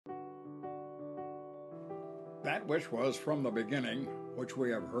That which was from the beginning, which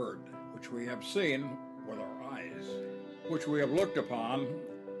we have heard, which we have seen with our eyes, which we have looked upon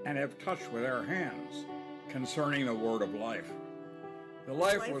and have touched with our hands, concerning the word of life. The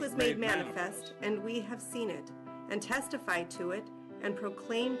life was made manifest, and we have seen it, and testified to it, and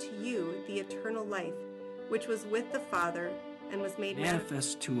proclaimed to you the eternal life, which was with the Father, and was made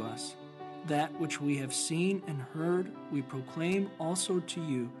manifest to us. That which we have seen and heard, we proclaim also to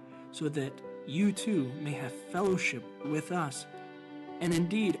you, so that you too may have fellowship with us. And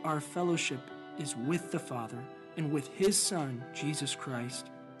indeed, our fellowship is with the Father and with his Son, Jesus Christ.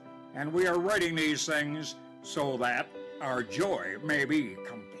 And we are writing these things so that our joy may be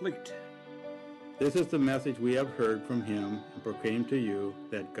complete. This is the message we have heard from him and proclaimed to you,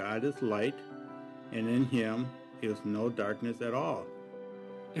 that God is light, and in him is no darkness at all.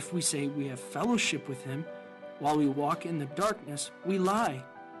 If we say we have fellowship with him while we walk in the darkness, we lie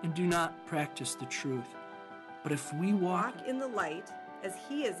and do not practice the truth. But if we walk in the light, as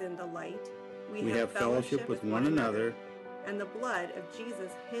he is in the light, we have fellowship with one another, and the blood of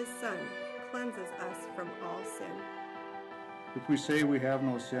Jesus, his Son, cleanses us from all sin. If we say we have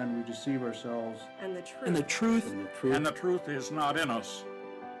no sin, we deceive ourselves, and the truth is not in us.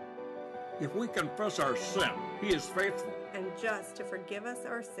 If we confess our sin, he is faithful and just to forgive us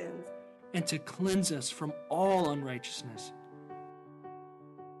our sins and to cleanse us from all unrighteousness.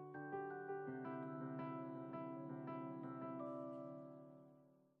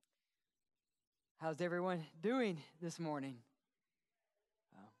 How's everyone doing this morning?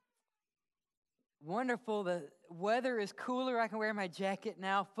 Wonderful. The weather is cooler. I can wear my jacket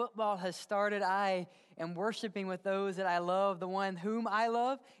now. Football has started. I am worshiping with those that I love, the one whom I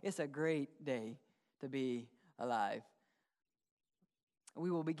love. It's a great day to be alive. We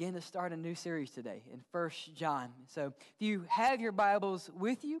will begin to start a new series today in 1 John. So if you have your Bibles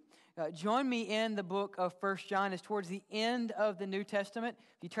with you, join me in the book of 1 John. It's towards the end of the New Testament.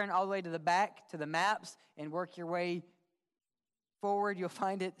 If you turn all the way to the back, to the maps, and work your way forward, you'll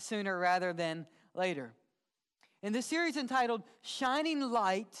find it sooner rather than later. In this series entitled Shining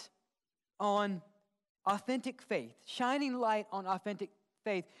Light on Authentic Faith. Shining Light on Authentic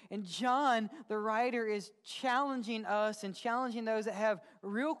Faith. And John, the writer, is challenging us and challenging those that have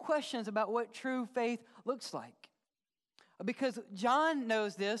real questions about what true faith looks like. Because John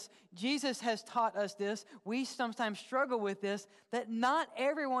knows this, Jesus has taught us this, we sometimes struggle with this, that not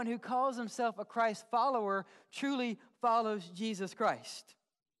everyone who calls himself a Christ follower truly follows Jesus Christ.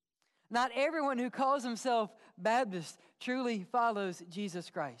 Not everyone who calls himself Baptist truly follows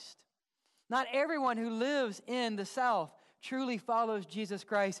Jesus Christ. Not everyone who lives in the South truly follows Jesus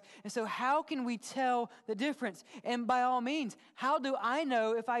Christ. And so how can we tell the difference? And by all means, how do I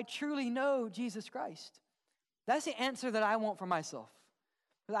know if I truly know Jesus Christ? That's the answer that I want for myself.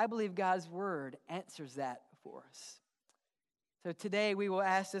 Because I believe God's word answers that for us. So today we will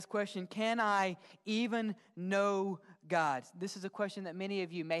ask this question, can I even know God? This is a question that many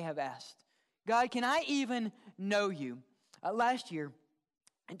of you may have asked. God, can I even know you? Last year,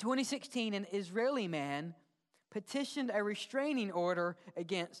 in 2016, an Israeli man petitioned a restraining order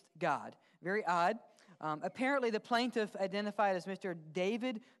against God. Very odd. Apparently, the plaintiff, identified as Mr.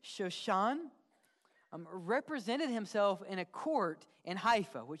 David Shoshan, represented himself in a court in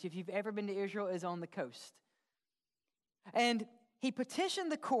Haifa, which, if you've ever been to Israel, is on the coast. And he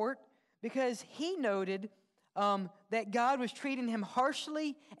petitioned the court because he noted that God was treating him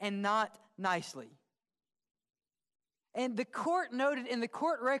harshly and not nicely. And the court noted, in the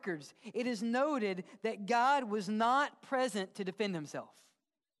court records, it is noted that God was not present to defend himself.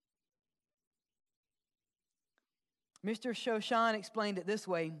 Mr. Shoshan explained it this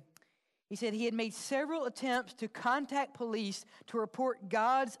way. He said he had made several attempts to contact police to report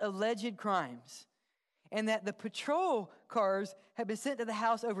God's alleged crimes, and that the patrol cars had been sent to the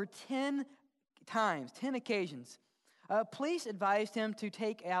house over 10 times, 10 occasions. Police advised him to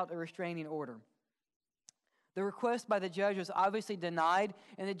take out a restraining order. The request by the judge was obviously denied,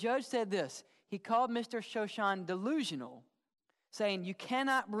 and the judge said this. He called Mr. Shoshan delusional, saying, you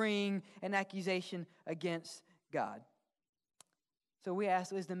cannot bring an accusation against God. So we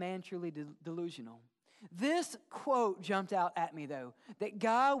asked, is the man truly delusional? This quote jumped out at me, though, that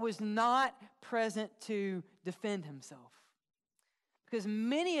God was not present to defend himself. Because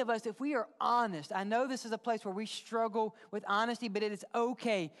many of us, if we are honest, I know this is a place where we struggle with honesty, but it is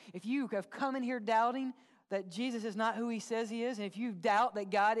okay. If you have come in here doubting that Jesus is not who he says he is, and if you doubt that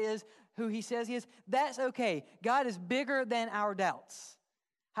God is who he says he is, that's okay. God is bigger than our doubts.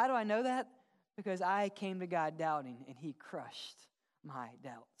 How do I know that? Because I came to God doubting, and he crushed my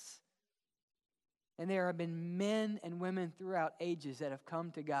doubts. And there have been men and women throughout ages that have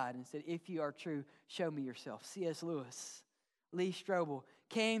come to God and said, if you are true, show me yourself. C.S. Lewis, Lee Strobel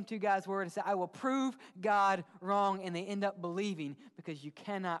came to God's word and said, I will prove God wrong. And they end up believing because you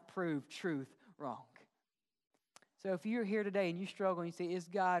cannot prove truth wrong. So if you're here today and you struggle and you say, is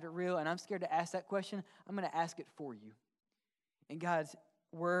God real? And I'm scared to ask that question, I'm going to ask it for you. And God's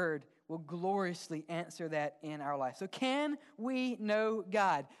word will gloriously answer that in our life. So can we know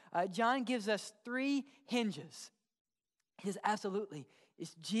God? John gives us 3 hinges. He says, absolutely.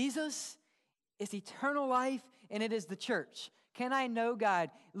 It's Jesus, it's eternal life, and it is the church. Can I know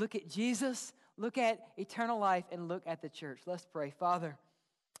God? Look at Jesus, look at eternal life, and look at the church. Let's pray. Father,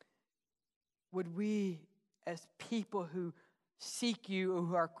 would we as people who seek you or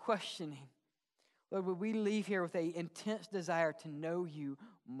who are questioning, Lord, would we leave here with an intense desire to know you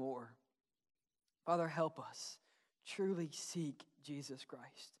more? Father, help us truly seek Jesus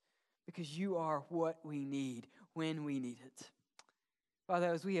Christ because you are what we need when we need it.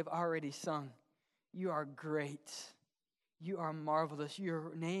 Father, as we have already sung, you are great. You are marvelous.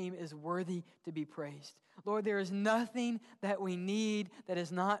 Your name is worthy to be praised. Lord, there is nothing that we need that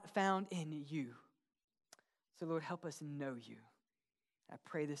is not found in you. So, Lord, help us know you. I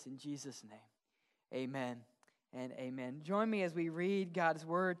pray this in Jesus' name. Amen and amen. Join me as we read God's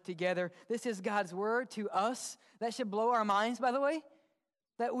word together. This is God's word to us. That should blow our minds, by the way,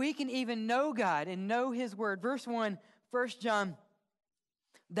 that we can even know God and know his word. Verse 1, 1 John,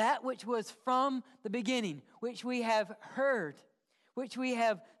 that which was from the beginning, which we have heard, which we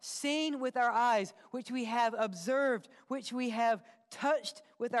have seen with our eyes, which we have observed, which we have touched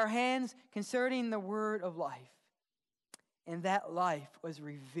with our hands concerning the word of life. And that life was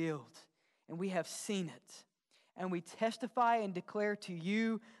revealed, and we have seen it. And we testify and declare to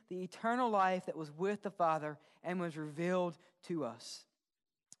you the eternal life that was with the Father and was revealed to us.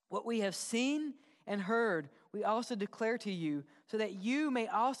 What we have seen and heard, we also declare to you, so that you may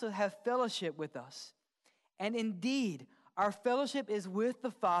also have fellowship with us. And indeed, our fellowship is with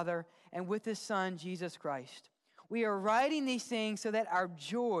the Father and with his Son, Jesus Christ. We are writing these things so that our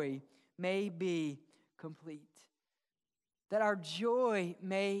joy may be complete. That our joy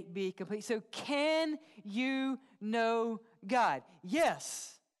may be complete. So can you know God?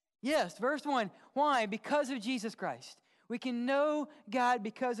 Yes. Yes. Verse 1. Why? Because of Jesus Christ. We can know God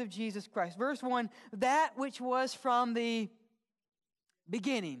because of Jesus Christ. Verse 1. That which was from the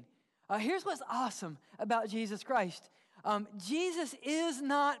beginning. Here's what's awesome about Jesus Christ. Jesus is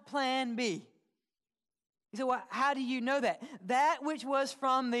not plan B. You say, well, how do you know that? That which was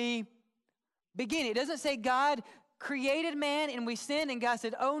from the beginning. It doesn't say God created man and we sinned and God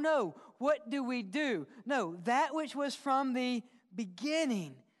said, oh no, what do we do? No, that which was from the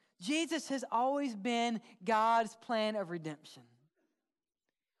beginning. Jesus has always been God's plan of redemption.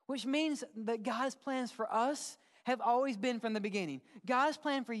 Which means that God's plans for us have always been from the beginning. God's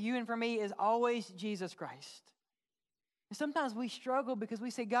plan for you and for me is always Jesus Christ. And sometimes we struggle because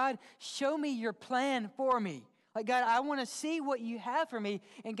we say, God, show me your plan for me. Like, God, I want to see what you have for me.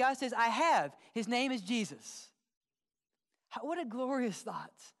 And God says, I have. His name is Jesus. What a glorious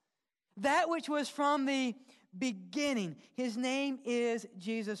thought. That which was from the beginning. His name is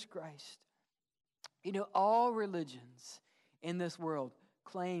Jesus Christ. You know, all religions in this world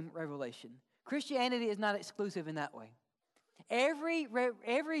claim revelation. Christianity is not exclusive in that way. Every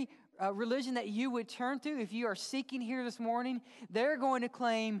religion that you would turn to, if you are seeking here this morning, they're going to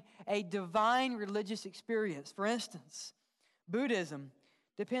claim a divine religious experience. For instance, Buddhism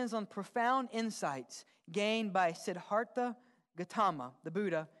depends on profound insights gained by Siddhartha Gautama, the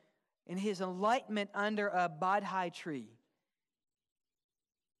Buddha, in his enlightenment under a Bodhi tree.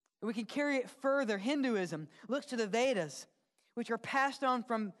 We can carry it further. Hinduism looks to the Vedas, which are passed on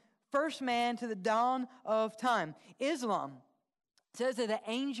from first man to the dawn of time. Islam says that the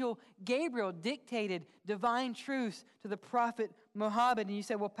angel Gabriel dictated divine truths to the prophet Muhammad. And you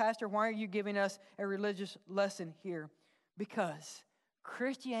say, well, Pastor, why are you giving us a religious lesson here? Because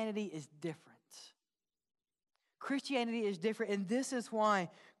Christianity is different. Christianity is different, and this is why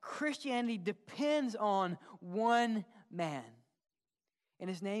Christianity depends on one man, and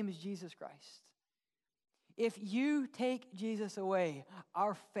his name is Jesus Christ. If you take Jesus away,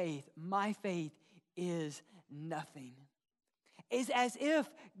 our faith, my faith, is nothing. It's as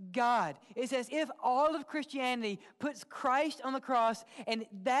if all of Christianity puts Christ on the cross, and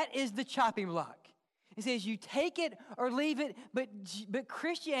that is the chopping block. It says you take it or leave it, but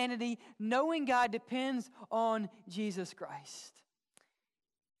Christianity, knowing God, depends on Jesus Christ.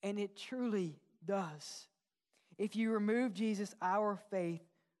 And it truly does. If you remove Jesus, our faith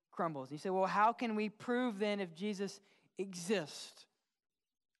crumbles. You say, well, how can we prove then if Jesus exists?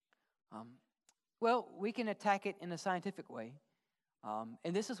 Well, we can attack it in a scientific way.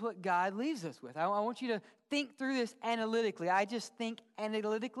 And this is what God leaves us with. I want you to think through this analytically. I just think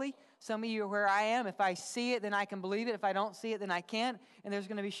analytically. Some of you are where I am. If I see it, then I can believe it. If I don't see it, then I can't. And there's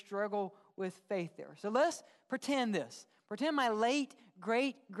going to be struggle with faith there. So let's pretend this. Pretend my late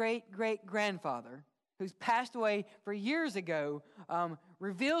great-great-great-grandfather, who's passed away for years ago,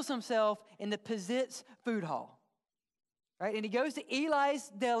 reveals himself in the Pizzitz food hall. Right? And he goes to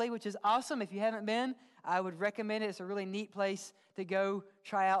Eli's Deli, which is awesome. If you haven't been, I would recommend it. It's a really neat place to go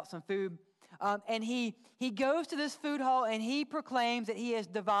try out some food. And he goes to this food hall and he proclaims that he is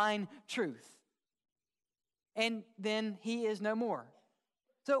divine truth. And then he is no more.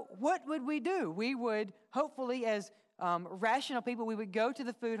 So what would we do? We would, hopefully as rational people, we would go to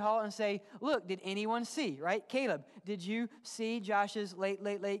the food hall and say, look, did anyone see, right? Caleb, did you see Josh's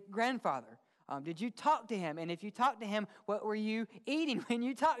late grandfather? Did you talk to him? And if you talked to him, what were you eating when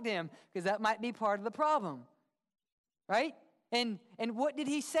you talked to him? Because that might be part of the problem, right? And what did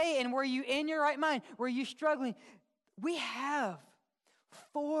he say? And were you in your right mind? Were you struggling? We have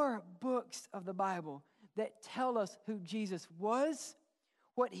 4 books of the Bible that tell us who Jesus was,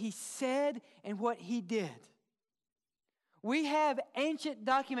 what he said, and what he did. We have ancient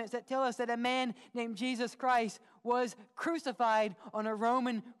documents that tell us that a man named Jesus Christ was crucified on a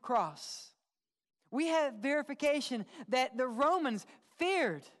Roman cross. We have verification that the Romans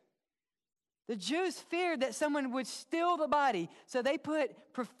feared, the Jews feared that someone would steal the body. So they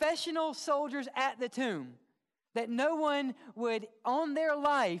put professional soldiers at the tomb, that no one would, on their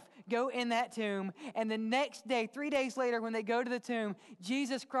life, go in that tomb. And the next day, 3 days later, when they go to the tomb,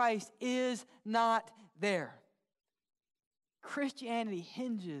 Jesus Christ is not there. Christianity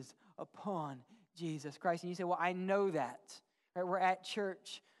hinges upon Jesus Christ. And you say, well, I know that. Right? We're at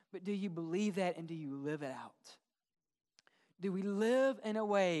church. But do you believe that and do you live it out? Do we live in a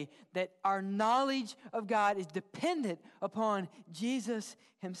way that our knowledge of God is dependent upon Jesus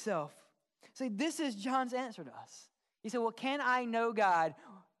himself? See, this is John's answer to us. He said, well, can I know God?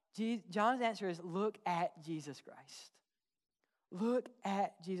 John's answer is, look at Jesus Christ. Look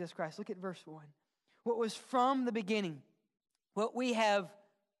at Jesus Christ. Look at verse 1. What was from the beginning, what we have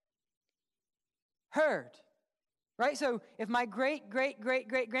heard. Right? So if my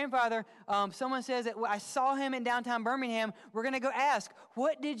great-great-great-great-grandfather, someone says that I saw him in downtown Birmingham, we're going to go ask,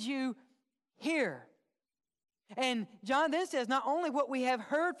 what did you hear? And John then says not only what we have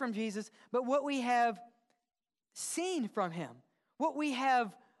heard from Jesus, but what we have seen from him, what we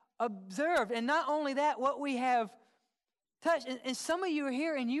have observed. And not only that, what we have touched. And some of you are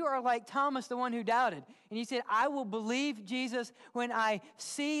here and you are like Thomas, the one who doubted. And you said, I will believe Jesus when I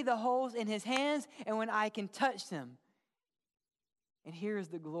see the holes in his hands and when I can touch them. And here's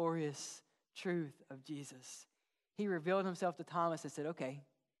the glorious truth of Jesus. He revealed himself to Thomas and said, okay,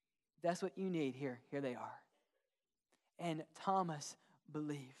 that's what you need. Here they are. And Thomas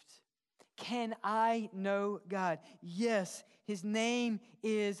believed. Can I know God? Yes, his name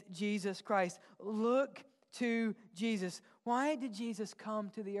is Jesus Christ. Look to Jesus. Why did Jesus come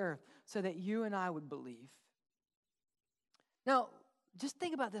to the earth? So that you and I would believe. Now, just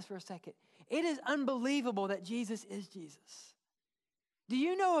think about this for a second. It is unbelievable that Jesus is Jesus. Do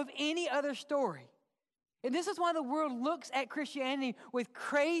you know of any other story? And this is why the world looks at Christianity with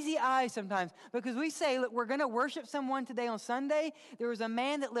crazy eyes sometimes. Because we say, look, we're going to worship someone today on Sunday. There was a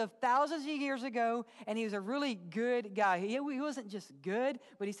man that lived thousands of years ago, and he was a really good guy. He wasn't just good,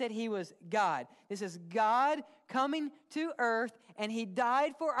 but he said he was God. This is God coming to earth, and he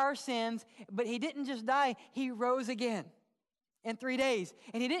died for our sins. But he didn't just die, he rose again in 3 days.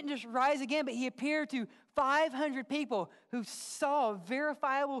 And he didn't just rise again, but he appeared to 500 people who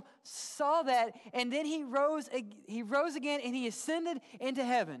verifiable saw that, and then he rose again and he ascended into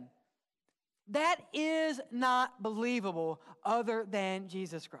heaven. That is not believable other than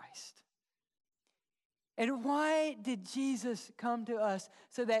Jesus Christ. And why did Jesus come to us?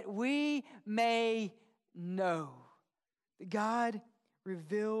 So that we may know. God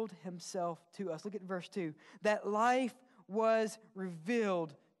revealed himself to us. Look at verse 2. That life was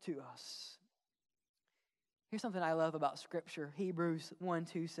revealed to us. Here's something I love about Scripture. Hebrews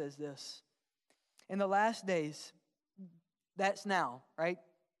 1:2 says this. In the last days, that's now, right?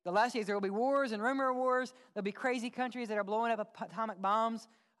 The last days there will be wars and rumor of wars. There'll be crazy countries that are blowing up atomic bombs.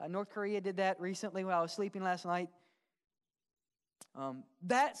 North Korea did that recently when I was sleeping last night.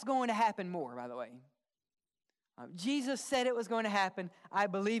 That's going to happen more, by the way. Jesus said it was going to happen. I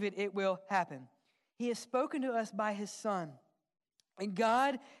believe it. It will happen. He has spoken to us by his Son. And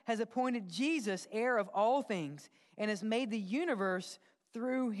God has appointed Jesus heir of all things and has made the universe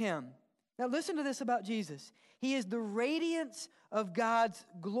through him. Now listen to this about Jesus. He is the radiance of God's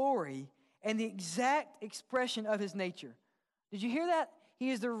glory and the exact expression of his nature. Did you hear that? He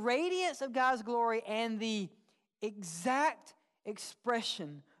is the radiance of God's glory and the exact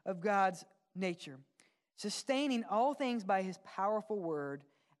expression of God's nature, sustaining all things by his powerful word.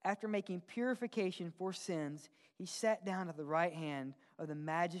 After making purification for sins, he sat down at the right hand of the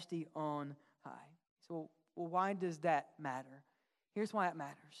majesty on high. So, why does that matter? Here's why it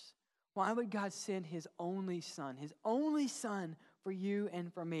matters. Why would God send his only son for you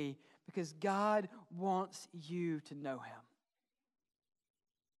and for me? Because God wants you to know him.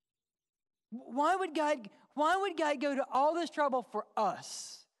 Why would God go to all this trouble for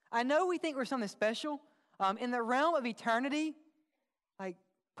us? I know we think we're something special. In the realm of eternity, like,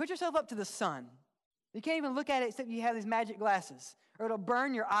 put yourself up to the sun. You can't even look at it except you have these magic glasses, or it'll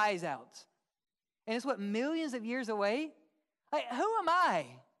burn your eyes out. And it's what, millions of years away? Like, who am I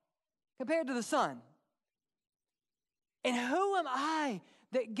compared to the sun? And who am I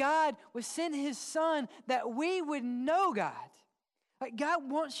that God would send his son that we would know God? Like, God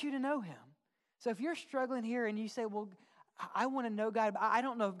wants you to know him. So if you're struggling here and you say, well, I want to know God, but I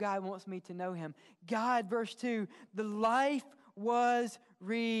don't know if God wants me to know him. God, verse 2, the life was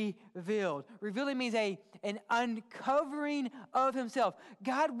revealed. Revealing means an uncovering of himself.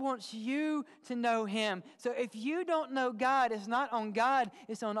 God wants you to know him. So if you don't know God, it's not on God,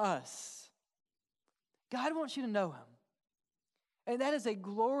 it's on us. God wants you to know him. And that is a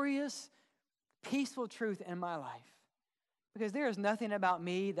glorious, peaceful truth in my life. Because there is nothing about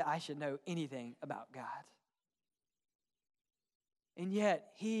me that I should know anything about God. And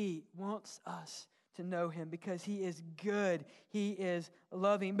yet, he wants us to know him because he is good. He is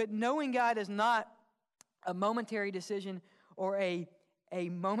loving. But knowing God is not a momentary decision or a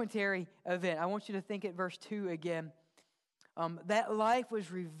momentary event. I want you to think at verse 2 again. That life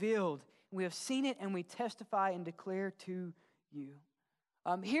was revealed. We have seen it and we testify and declare to you.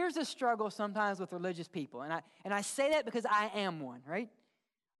 Here's a struggle sometimes with religious people. And I say that because I am one, right?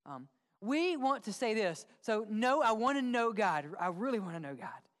 We want to say this. So, no, I want to know God. I really want to know God.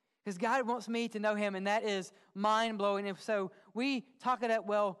 Because God wants me to know him, and that is mind-blowing. And so we talk it up,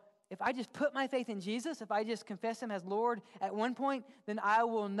 well, if I just put my faith in Jesus, if I just confess him as Lord at one point, then I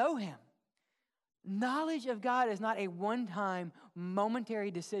will know him. Knowledge of God is not a one-time,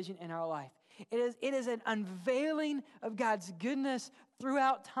 momentary decision in our life. It is an unveiling of God's goodness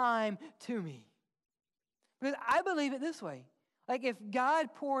throughout time to me. Because I believe it this way. Like, if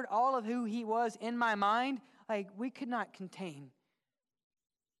God poured all of who he was in my mind, like, we could not contain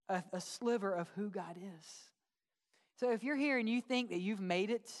a sliver of who God is. So if you're here and you think that you've made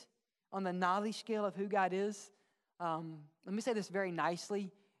it on the knowledge scale of who God is, let me say this very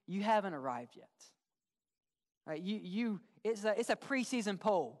nicely. You haven't arrived yet. Right? It's a preseason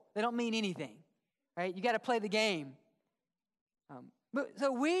poll. They don't mean anything. Right? You got to play the game.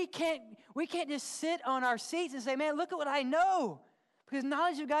 So we can't just sit on our seats and say, man, look at what I know. Because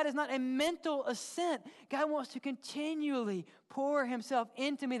knowledge of God is not a mental assent. God wants to continually pour himself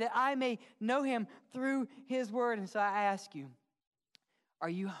into me that I may know him through his word. And so I ask you, are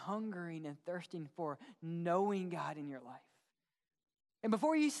you hungering and thirsting for knowing God in your life? And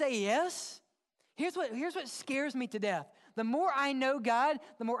before you say yes, here's what scares me to death. The more I know God,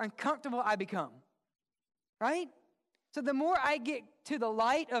 the more uncomfortable I become. Right? So the more I get to the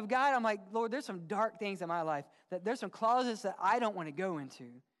light of God, I'm like, Lord, there's some dark things in my life. That there's some closets that I don't want to go into.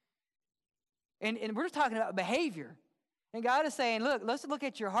 And we're just talking about behavior. And God is saying, look, let's look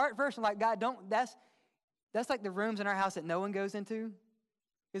at your heart first. I'm like, God, that's like the rooms in our house that no one goes into.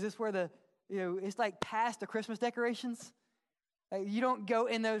 Is this where it's like past the Christmas decorations? Like, you don't go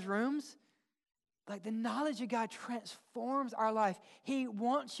in those rooms. Like, the knowledge of God transforms our life. He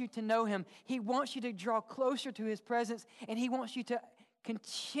wants you to know him. He wants you to draw closer to his presence. And he wants you to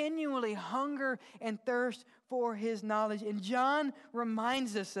continually hunger and thirst for his knowledge. And John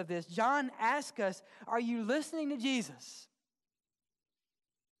reminds us of this. John asks us, are you listening to Jesus?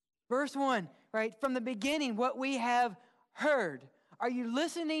 Verse 1, right? From the beginning, what we have heard. Are you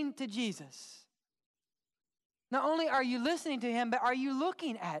listening to Jesus? Not only are you listening to him, but are you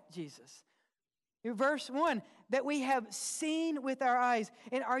looking at Jesus? Verse 1, that we have seen with our eyes.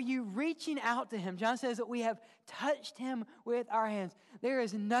 And are you reaching out to him? John says that we have touched him with our hands. There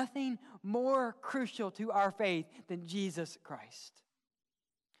is nothing more crucial to our faith than Jesus Christ.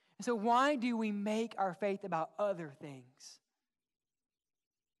 And so why do we make our faith about other things?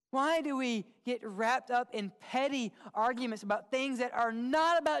 Why do we get wrapped up in petty arguments about things that are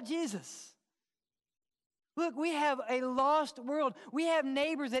not about Jesus? Look, we have a lost world. We have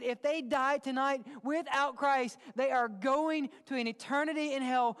neighbors that if they die tonight without Christ, they are going to an eternity in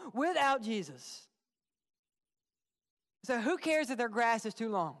hell without Jesus. So who cares if their grass is too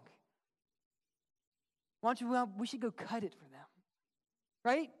long? Why don't you, well, we should go cut it for them.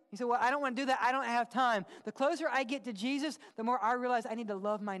 Right? You say, well, I don't want to do that. I don't have time. The closer I get to Jesus, the more I realize I need to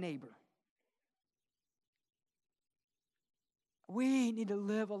love my neighbor. We need to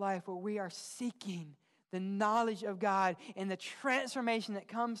live a life where we are seeking the knowledge of God and the transformation that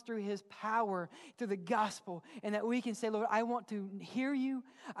comes through His power, through the gospel, and that we can say, Lord, I want to hear you,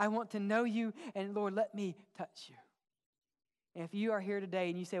 I want to know you, and Lord, let me touch you. And if you are here today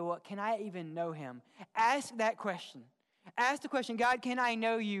and you say, well, can I even know Him? Ask that question. Ask the question, God, can I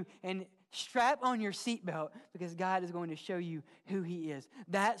know you? And strap on your seatbelt, because God is going to show you who He is.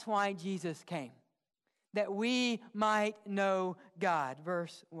 That's why Jesus came, that we might know God.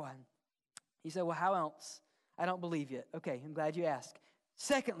 Verse 1. He said, well, how else? I don't believe yet. Okay, I'm glad you asked.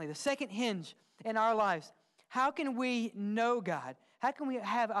 Secondly, the second hinge in our lives, how can we know God? How can we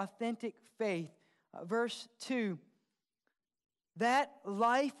have authentic faith? Verse 2, that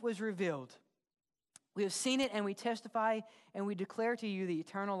life was revealed. We have seen it and we testify and we declare to you the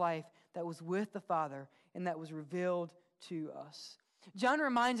eternal life that was with the Father and that was revealed to us. John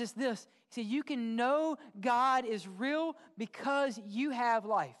reminds us this. He said, you can know God is real because you have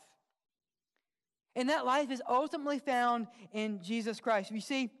life. And that life is ultimately found in Jesus Christ. You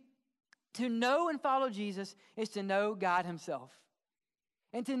see, to know and follow Jesus is to know God Himself.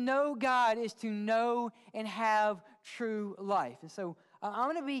 And to know God is to know and have true life. And so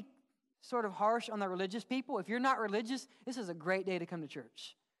I'm going to be sort of harsh on the religious people. If you're not religious, this is a great day to come to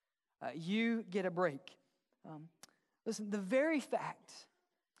church. You get a break. Listen, the very fact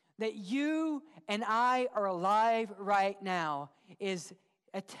that you and I are alive right now is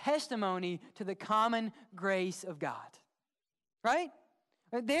a testimony to the common grace of God. Right?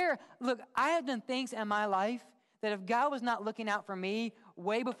 Look, I have done things in my life that if God was not looking out for me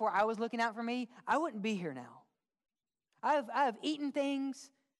way before I was looking out for me, I wouldn't be here now. I have eaten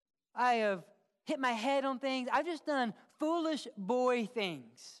things. I have hit my head on things. I've just done foolish boy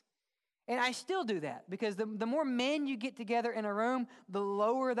things. And I still do that because the more men you get together in a room, the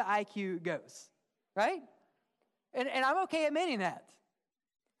lower the IQ goes. Right? And I'm okay admitting that.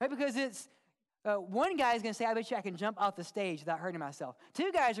 Right? Because it's, one guy is going to say, I bet you I can jump off the stage without hurting myself.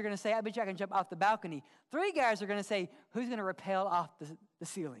 Two guys are going to say, I bet you I can jump off the balcony. Three guys are going to say, who's going to rappel off the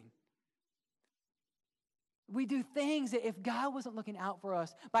ceiling? We do things that if God wasn't looking out for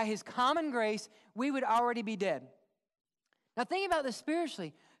us, by His common grace, we would already be dead. Now think about this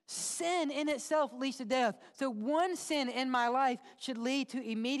spiritually. Sin in itself leads to death. So one sin in my life should lead to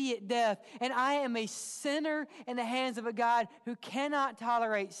immediate death. And I am a sinner in the hands of a God who cannot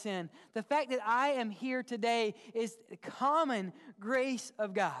tolerate sin. The fact that I am here today is the common grace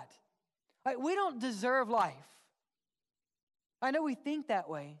of God. Like, we don't deserve life. I know we think that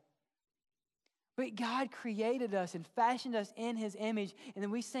way. But God created us and fashioned us in His image. And then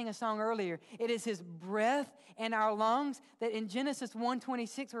we sang a song earlier. It is His breath in our lungs that in Genesis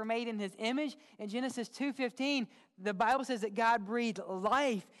 1:26 we're made in His image. In Genesis 2:15, the Bible says that God breathed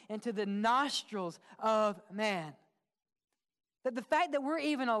life into the nostrils of man. That the fact that we're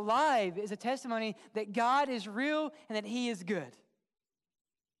even alive is a testimony that God is real and that He is good.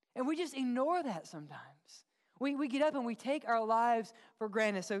 And we just ignore that sometimes. We get up and we take our lives for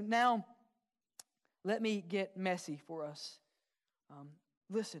granted. So now, let me get messy for us.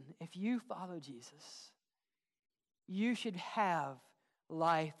 Listen, if you follow Jesus, you should have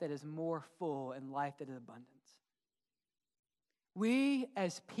life that is more full and life that is abundant. We,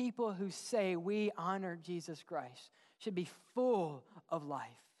 as people who say we honor Jesus Christ, should be full of life,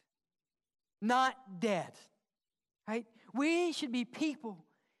 not dead. Right? We should be people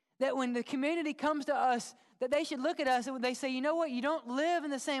that when the community comes to us, that they should look at us and they say, you know what, you don't live in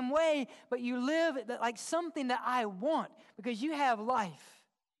the same way, but you live like something that I want because you have life.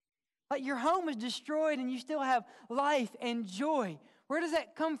 Like your home is destroyed and you still have life and joy. Where does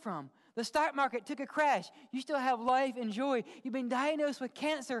that come from? The stock market took a crash. You still have life and joy. You've been diagnosed with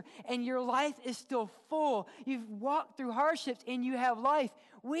cancer and your life is still full. You've walked through hardships and you have life.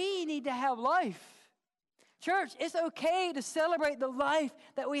 We need to have life. Church, it's okay to celebrate the life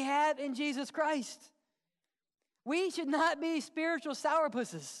that we have in Jesus Christ. We should not be spiritual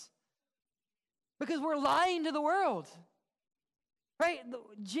sourpusses because we're lying to the world. Right?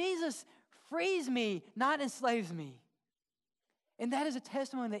 Jesus frees me, not enslaves me. And that is a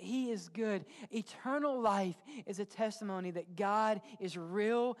testimony that He is good. Eternal life is a testimony that God is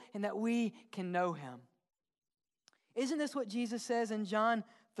real and that we can know Him. Isn't this what Jesus says in John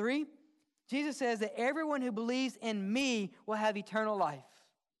 3? Jesus says that everyone who believes in me will have eternal life.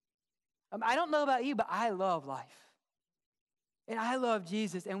 I don't know about you, but I love life. And I love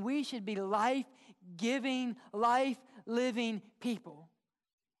Jesus. And we should be life-giving, life-living people.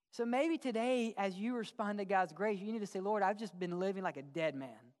 So maybe today, as you respond to God's grace, you need to say, Lord, I've just been living like a dead man.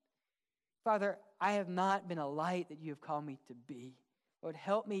 Father, I have not been a light that you have called me to be. Lord,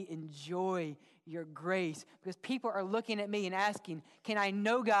 help me enjoy your grace, because people are looking at me and asking, can I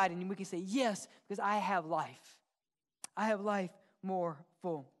know God? And we can say, yes, because I have life. I have life more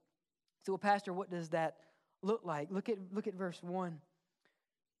full. So, well, Pastor, what does that look like? Look at verse 1.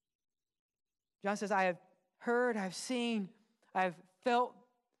 John says, I have heard, I've seen, I've felt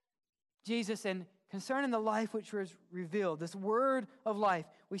Jesus, and concerning the life which was revealed, this word of life,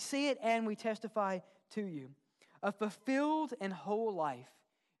 we see it and we testify to you. A fulfilled and whole life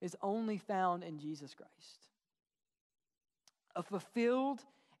is only found in Jesus Christ. A fulfilled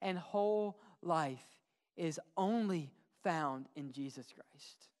and whole life is only found in Jesus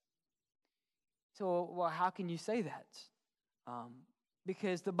Christ. So, well, how can you say that?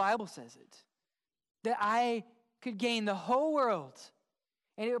 Because the Bible says it. That I could gain the whole world,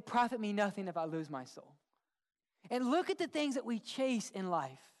 and it would profit me nothing if I lose my soul. And look at the things that we chase in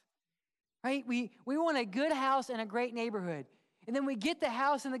life, right? We want a good house and a great neighborhood. And then we get the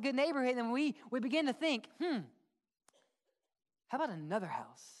house in the good neighborhood, and we begin to think, how about another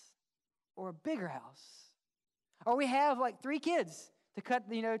house or a bigger house? Or we have like 3 kids to cut,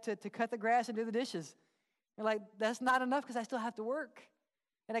 to cut the grass and do the dishes. You're like, that's not enough because I still have to work.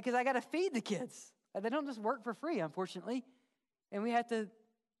 And because I got to feed the kids. They don't just work for free, unfortunately. And we have to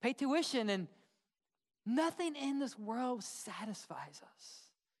pay tuition, and nothing in this world satisfies us.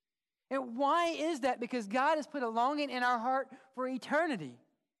 And why is that? Because God has put a longing in our heart for eternity.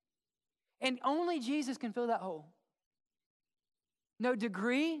 And only Jesus can fill that hole. No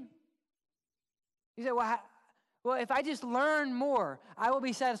degree. You say, well, if I just learn more, I will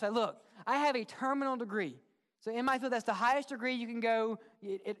be satisfied. Look, I have a terminal degree. So in my field, that's the highest degree you can go.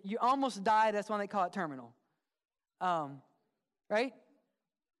 You almost die. That's why they call it terminal. Right?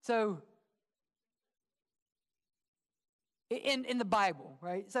 So in the Bible,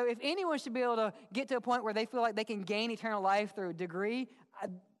 right? So if anyone should be able to get to a point where they feel like they can gain eternal life through a degree,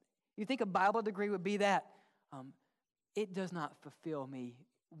 you think a Bible degree would be that. It does not fulfill me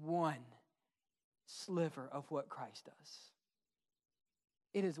one sliver of what Christ does.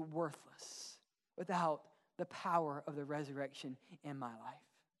 It is worthless without the power of the resurrection in my life.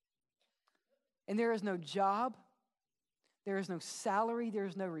 And there is no job, there is no salary, there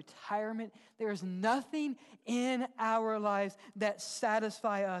is no retirement, there is nothing in our lives that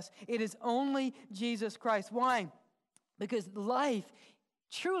satisfy us. It is only Jesus Christ. Why? Because life,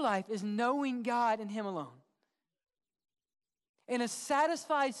 true life, is knowing God and Him alone. And a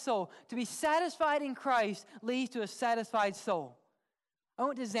satisfied soul, to be satisfied in Christ, leads to a satisfied soul. I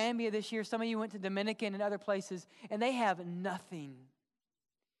went to Zambia this year. Some of you went to Dominican and other places, and they have nothing.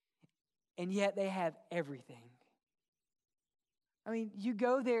 And yet they have everything. I mean, you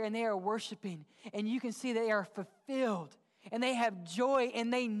go there and they are worshiping, and you can see they are fulfilled, and they have joy,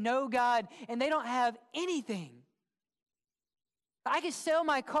 and they know God, and they don't have anything. I could sell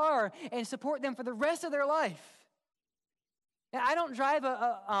my car and support them for the rest of their life. Now, I don't drive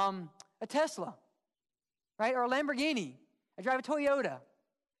a Tesla, right, or a Lamborghini. I drive a Toyota.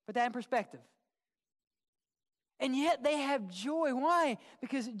 Put that in perspective. And yet they have joy. Why?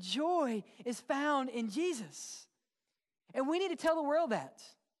 Because joy is found in Jesus. And we need to tell the world that.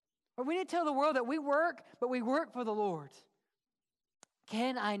 Or we need to tell the world that we work, but we work for the Lord.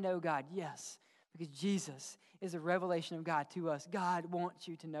 Can I know God? Yes, because Jesus is a revelation of God to us. God wants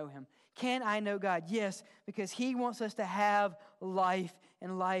you to know Him. Can I know God? Yes, because He wants us to have life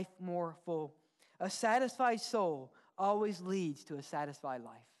and life more full. A satisfied soul always leads to a satisfied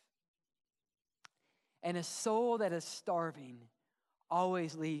life. And a soul that is starving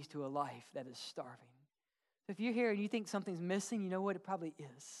always leads to a life that is starving. So if you're here and you think something's missing, you know what? It probably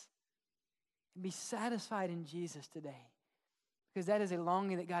is. And be satisfied in Jesus today, because that is a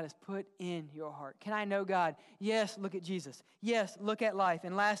longing that God has put in your heart. Can I know God? Yes, look at Jesus. Yes, look at life.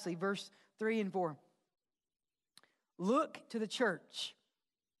 And lastly, verse 3 and 4. Look to the church.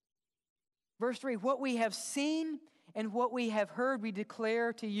 Verse 3, what we have seen and what we have heard we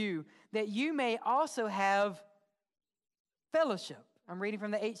declare to you, that you may also have fellowship. I'm reading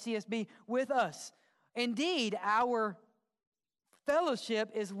from the HCSB, with us. Indeed, our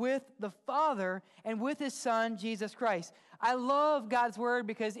fellowship is with the Father and with His Son, Jesus Christ. I love God's word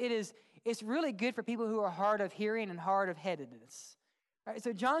because it's really good for people who are hard of hearing and hard of headedness. All right,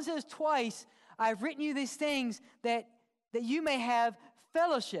 so John says twice, I've written you these things that you may have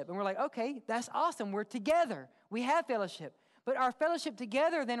fellowship. And we're like, okay, that's awesome. We're together. We have fellowship. But our fellowship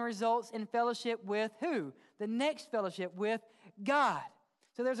together then results in fellowship with who? The next fellowship with God.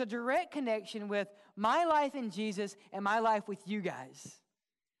 So there's a direct connection with my life in Jesus and my life with you guys.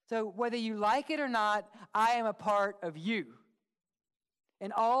 So whether you like it or not, I am a part of you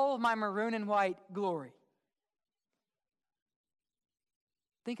in all of my maroon and white glory.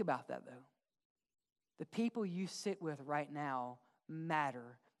 Think about that, though. The people you sit with right now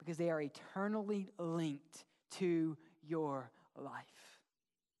matter because they are eternally linked to your life.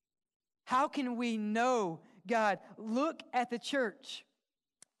 How can we know God? Look at the church.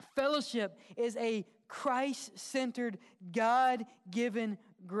 Fellowship is a Christ-centered, God-given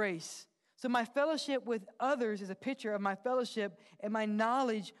grace. So my fellowship with others is a picture of my fellowship and my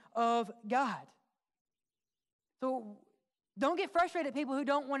knowledge of God. So don't get frustrated at people who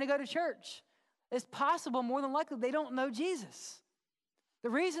don't want to go to church. It's possible, more than likely, they don't know Jesus. The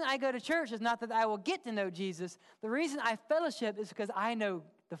reason I go to church is not that I will get to know Jesus. The reason I fellowship is because I know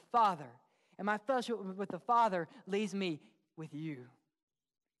the Father. And my fellowship with the Father leads me with you.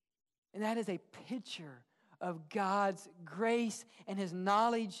 And that is a picture of God's grace and His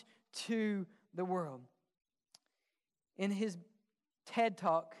knowledge to the world. In his TED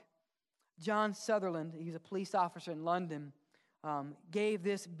Talk, John Sutherland, he's a police officer in London, gave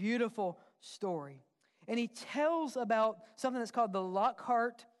this beautiful story. And he tells about something that's called the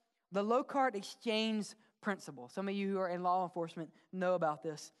Lockhart Exchange Principle. Some of you who are in law enforcement know about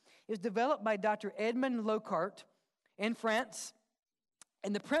this. It was developed by Dr. Edmond Lockhart in France.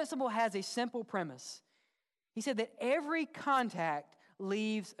 And the principle has a simple premise. He said that every contact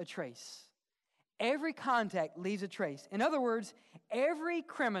leaves a trace. Every contact leaves a trace. In other words, every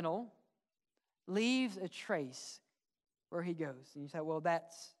criminal leaves a trace where he goes. And you say, well,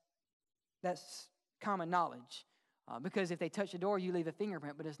 that's common knowledge. Because if they touch the door, you leave a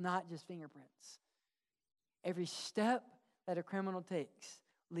fingerprint. But it's not just fingerprints. Every step that a criminal takes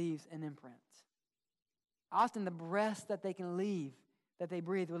leaves an imprint. Often the breaths that they can leave, that they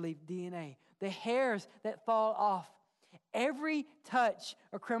breathe, will leave DNA. The hairs that fall off. Every touch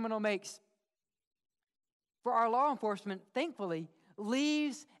a criminal makes for our law enforcement, thankfully,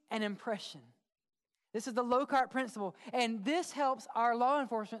 leaves an impression. This is the Lockhart principle. And this helps our law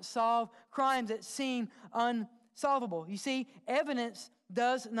enforcement solve crimes that seem unsolvable. You see, evidence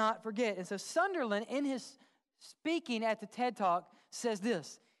does not forget. And so Sunderland, in his speaking at the TED Talk, says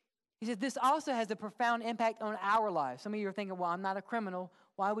this. He says, this also has a profound impact on our lives. Some of you are thinking, well, I'm not a criminal.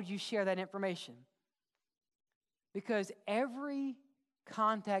 Why would you share that information? Because every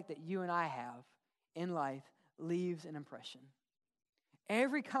contact that you and I have in life leaves an impression.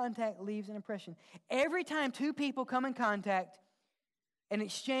 Every contact leaves an impression. Every time two people come in contact, an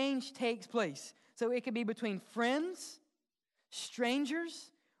exchange takes place. So it could be between friends,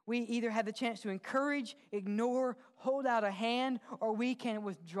 strangers. We either have the chance to encourage, ignore, hold out a hand, or we can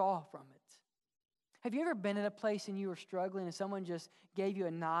withdraw from it. Have you ever been at a place and you were struggling and someone just gave you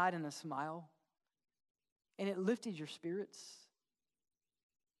a nod and a smile? And it lifted your spirits?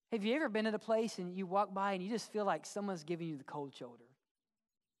 Have you ever been at a place and you walk by and you just feel like someone's giving you the cold shoulder?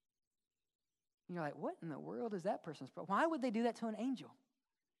 And you're like, what in the world is that person's problem? Why would they do that to an angel?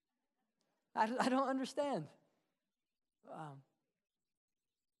 I don't understand.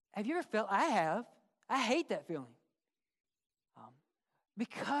 Have you ever felt? I have. I hate that feeling.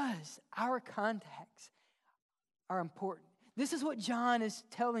 Because our contacts are important. This is what John is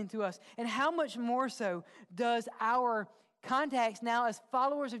telling to us. And how much more so does our contacts now as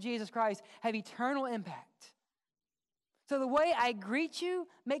followers of Jesus Christ have eternal impact? So the way I greet you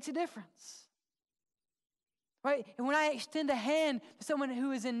makes a difference. Right? And when I extend a hand to someone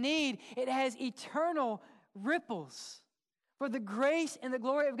who is in need, it has eternal ripples for the grace and the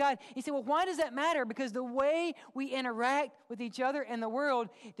glory of God. You say, well, why does that matter? Because the way we interact with each other in the world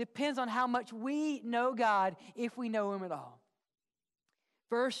depends on how much we know God, if we know Him at all.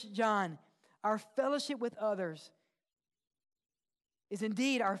 1 John, our fellowship with others is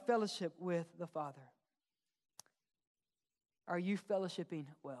indeed our fellowship with the Father. Are you fellowshipping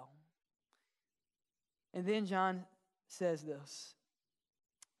well? And then John says this.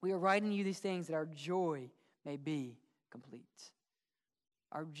 We are writing you these things that our joy may be complete.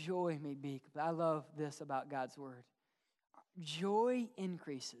 Our joy may be complete. I love this about God's word. Joy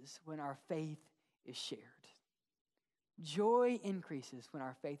increases when our faith is shared. Joy increases when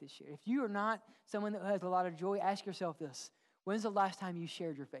our faith is shared. If you are not someone that has a lot of joy, ask yourself this. When's the last time you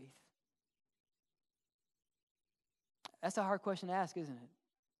shared your faith? That's a hard question to ask, isn't it?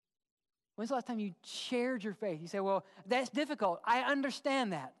 When's the last time you shared your faith? You say, well, that's difficult. I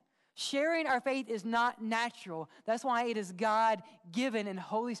understand that. Sharing our faith is not natural. That's why it is God-given and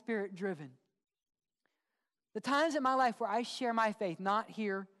Holy Spirit-driven. The times in my life where I share my faith, not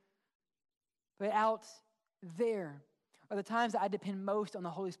here, but out there, are the times that I depend most on the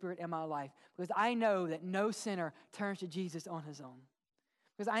Holy Spirit in my life, because I know that no sinner turns to Jesus on his own.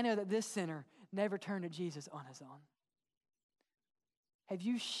 Because I know that this sinner never turned to Jesus on his own. Have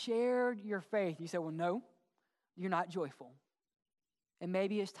you shared your faith? You say, well, no, you're not joyful. And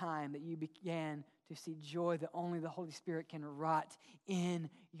maybe it's time that you began to see joy that only the Holy Spirit can wrought in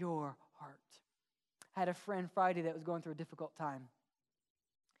your heart. I had a friend Friday that was going through a difficult time.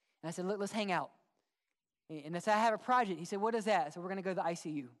 And I said, look, let's hang out. And I said, I have a project. He said, what is that? I said, we're going to go to the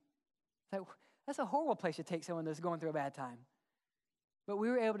ICU. I said, that's a horrible place to take someone that's going through a bad time. But we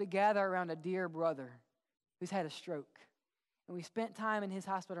were able to gather around a dear brother who's had a stroke. And we spent time in his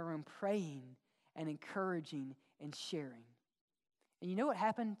hospital room praying and encouraging and sharing. And you know what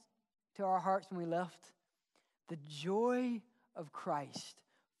happened to our hearts when we left? The joy of Christ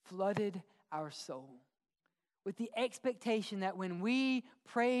flooded our soul with the expectation that when we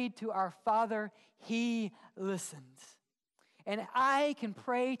prayed to our Father, He listened. And I can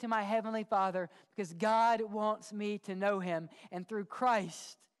pray to my Heavenly Father because God wants me to know Him. And through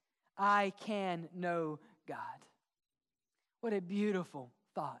Christ, I can know God. What a beautiful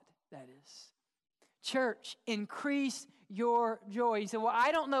thought that is. Church, increase your joy. You say, well,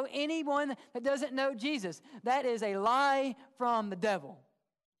 I don't know anyone that doesn't know Jesus. That is a lie from the devil.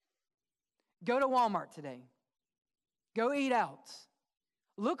 Go to Walmart today. Go eat out.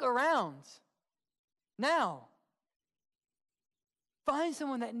 Look around. Now, find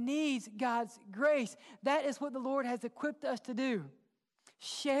someone that needs God's grace. That is what the Lord has equipped us to do.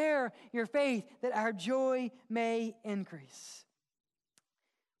 Share your faith that our joy may increase.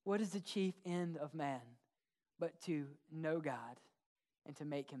 What is the chief end of man but to know God and to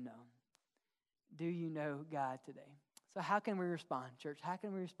make Him known? Do you know God today? So how can we respond, church? How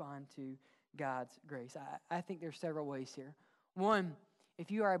can we respond to God's grace? I think there's several ways here. One,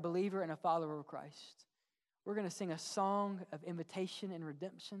 if you are a believer and a follower of Christ, we're going to sing a song of invitation and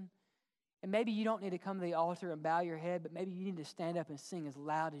redemption. And maybe you don't need to come to the altar and bow your head, but maybe you need to stand up and sing as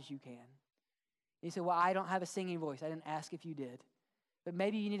loud as you can. You say, well, I don't have a singing voice. I didn't ask if you did. But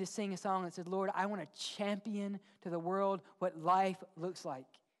maybe you need to sing a song that says, Lord, I want to champion to the world what life looks like.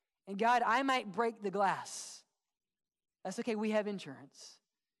 And God, I might break the glass. That's okay, we have insurance.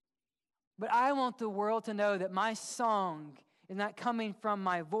 But I want the world to know that my song is not coming from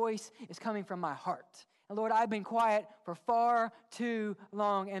my voice, it's coming from my heart. And Lord, I've been quiet for far too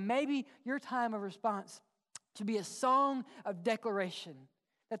long. And maybe your time of response should be a song of declaration,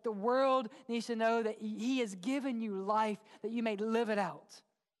 that the world needs to know that He has given you life, that you may live it out.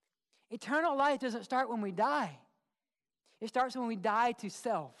 Eternal life doesn't start when we die. It starts when we die to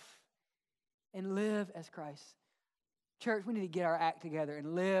self and live as Christ. Church, we need to get our act together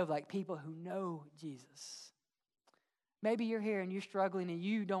and live like people who know Jesus. Maybe you're here and you're struggling and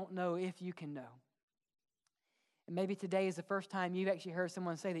you don't know if you can know. And maybe today is the first time you've actually heard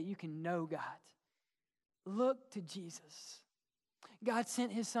someone say that you can know God. Look to Jesus. God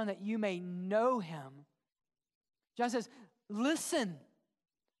sent His Son that you may know Him. John says, listen,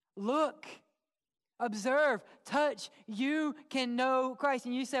 look, observe, touch. You can know Christ.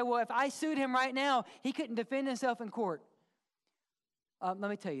 And you say, well, if I sued Him right now, He couldn't defend Himself in court. Let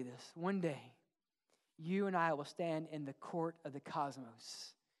me tell you this. One day, you and I will stand in the court of the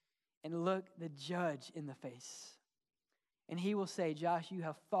cosmos and look the judge in the face. And he will say, Josh, you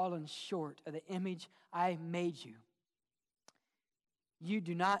have fallen short of the image I made you. You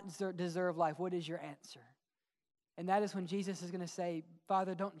do not deserve life. What is your answer? And that is when Jesus is going to say,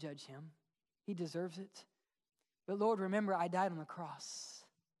 Father, don't judge him. He deserves it. But Lord, remember, I died on the cross.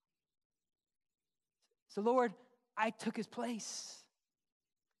 So Lord, I took his place.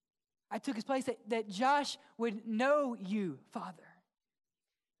 I took his place that Josh would know you, Father.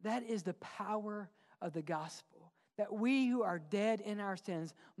 That is the power of the gospel. That we who are dead in our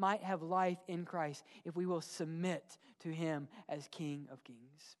sins might have life in Christ if we will submit to him as King of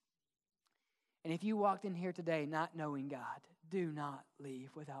Kings. And if you walked in here today not knowing God, do not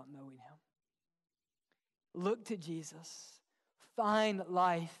leave without knowing him. Look to Jesus. Find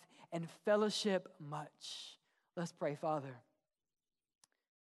life and fellowship much. Let's pray, Father.